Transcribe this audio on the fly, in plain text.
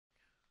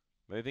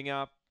Moving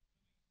up.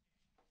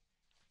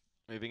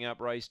 Moving up,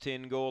 race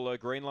 10, Gawler.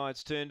 Green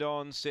lights turned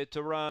on, set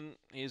to run.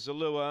 Here's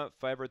Allure.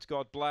 Favourites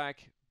got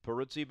black.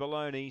 Peruzzi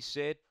Baloney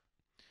set.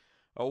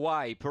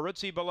 Away,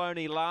 Peruzzi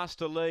Baloney last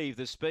to leave.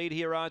 The speed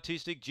here,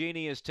 Artistic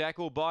Genius,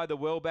 tackled by the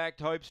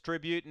well-backed Hope's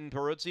Tribute, and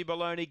Peruzzi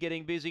Baloney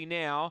getting busy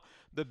now.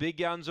 The big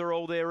guns are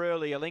all there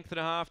early. A length and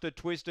a half to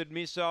Twisted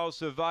Missile,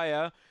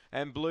 Surveyor,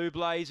 and Blue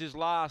Blaze is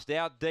last.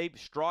 Out deep,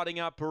 striding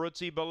up,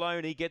 Peruzzi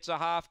Baloney gets a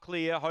half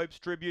clear. Hope's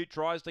Tribute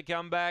tries to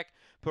come back.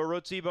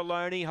 Peruzzi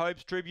Baloney,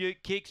 Hope's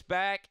Tribute kicks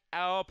back.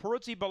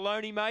 Peruzzi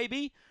Baloney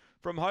maybe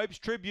from Hope's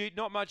Tribute,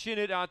 not much in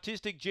it.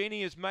 Artistic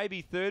Genius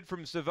maybe third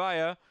from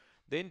Surveyor.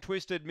 Then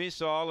Twisted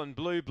Missile and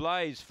Blue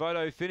Blaze,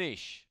 photo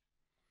finish.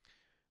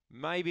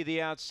 Maybe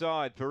the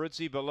outside,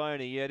 Peruzzi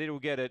Baloney, yet it'll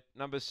get it.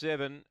 Number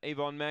 7,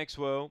 Yvonne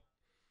Maxwell,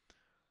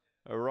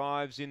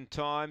 arrives in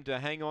time to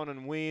hang on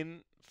and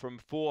win from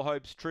 4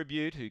 Hope's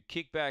Tribute, who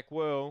kicked back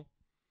well.